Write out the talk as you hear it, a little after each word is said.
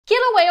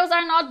Killer whales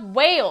are not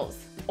whales.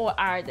 Or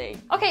are they?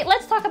 Okay,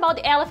 let's talk about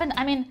the elephant.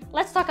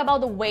 Let's talk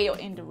about the whale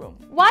in the room.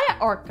 Why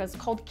are orcas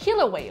called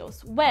killer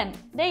whales when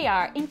they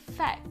are, in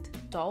fact,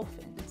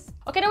 dolphins?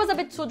 Okay, that was a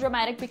bit too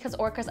dramatic because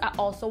orcas are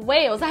also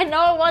whales. I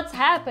know what's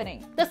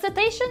happening. The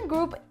cetacean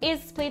group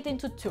is split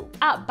into two.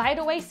 By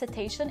the way,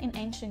 cetacean in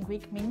ancient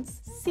Greek means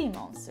sea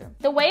monster.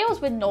 The whales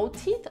with no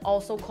teeth,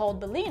 also called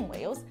baleen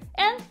whales,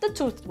 and the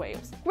toothed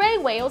whales. Gray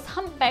whales,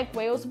 humpback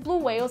whales, blue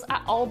whales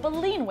are all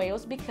baleen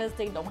whales because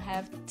they don't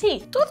have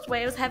teeth. Toothed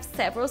whales have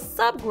several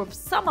subgroups.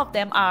 Some of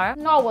them are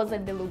narwhals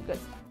and belugas,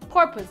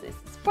 porpoises,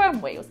 sperm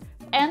whales,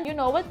 and you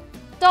know what?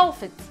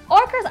 Dolphins.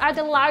 Orcas are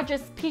the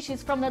largest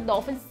species from the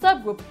dolphin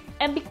subgroup,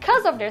 and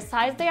because of their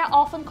size, they are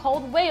often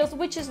called whales,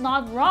 which is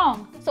not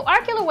wrong. So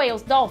are killer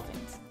whales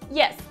dolphins?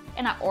 Yes.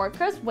 And are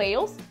orcas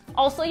whales?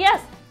 Also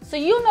yes. So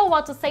you know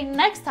what to say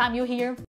next time you hear